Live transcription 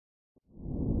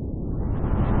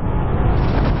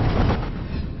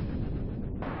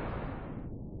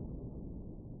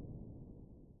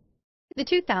The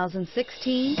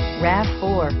 2016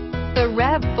 RAV4. The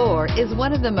RAV4 is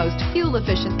one of the most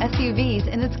fuel-efficient SUVs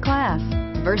in its class.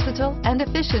 Versatile and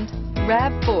efficient,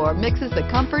 RAV4 mixes the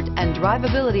comfort and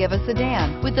drivability of a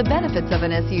sedan with the benefits of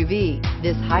an SUV.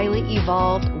 This highly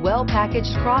evolved,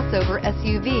 well-packaged crossover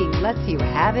SUV lets you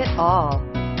have it all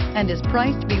and is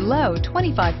priced below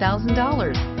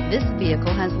 $25,000. This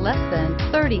vehicle has less than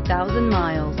 30,000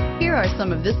 miles. Here are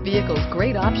some of this vehicle's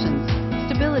great options: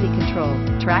 stability control,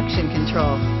 traction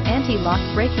control, anti-lock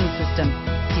braking system,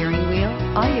 steering wheel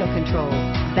audio controls,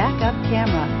 backup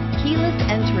camera, keyless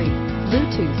entry,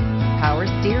 Bluetooth, power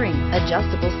steering,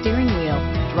 adjustable steering wheel,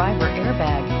 driver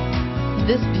airbag.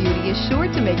 This beauty is sure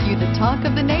to make you the talk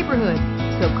of the neighborhood,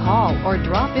 so call or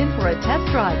drop in for a test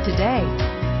drive today.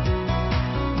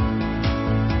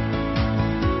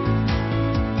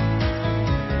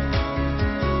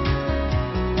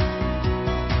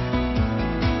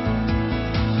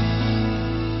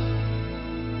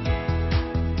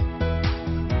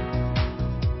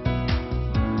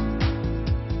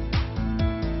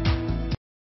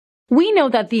 We know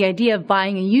that the idea of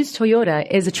buying a used Toyota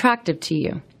is attractive to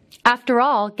you. After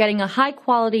all, getting a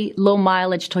high-quality,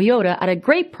 low-mileage Toyota at a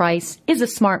great price is a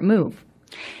smart move.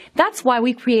 That's why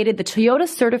we created the Toyota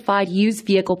Certified Used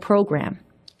Vehicle Program.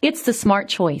 It's the smart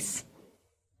choice.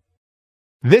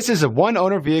 This is a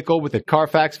one-owner vehicle with a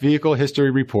CARFAX Vehicle History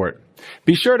Report.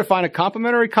 Be sure to find a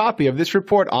complimentary copy of this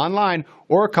report online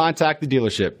or contact the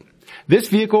dealership. This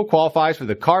vehicle qualifies for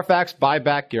the CARFAX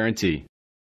Buyback Guarantee.